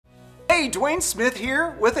Hey, Dwayne Smith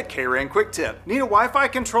here with a K-Rain quick tip. Need a Wi-Fi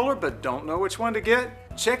controller but don't know which one to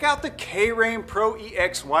get? Check out the K-Rain Pro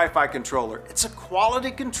EX Wi-Fi controller. It's a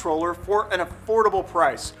quality controller for an affordable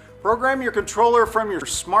price. Program your controller from your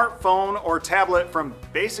smartphone or tablet from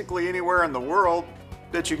basically anywhere in the world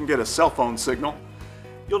that you can get a cell phone signal.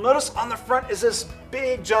 You'll notice on the front is this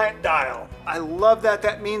big giant dial. I love that.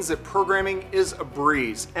 That means that programming is a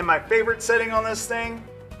breeze. And my favorite setting on this thing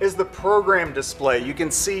is the program display. You can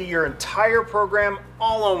see your entire program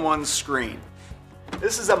all on one screen.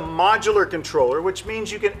 This is a modular controller, which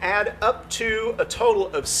means you can add up to a total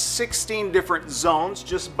of 16 different zones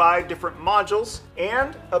just by different modules.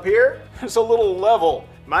 And up here, there's a little level.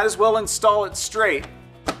 Might as well install it straight.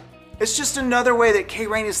 It's just another way that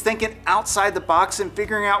K-Rain is thinking outside the box and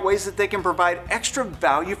figuring out ways that they can provide extra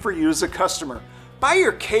value for you as a customer. Buy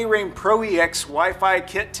your K-Rain Pro EX Wi-Fi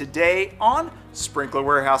kit today on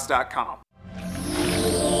sprinklerwarehouse.com.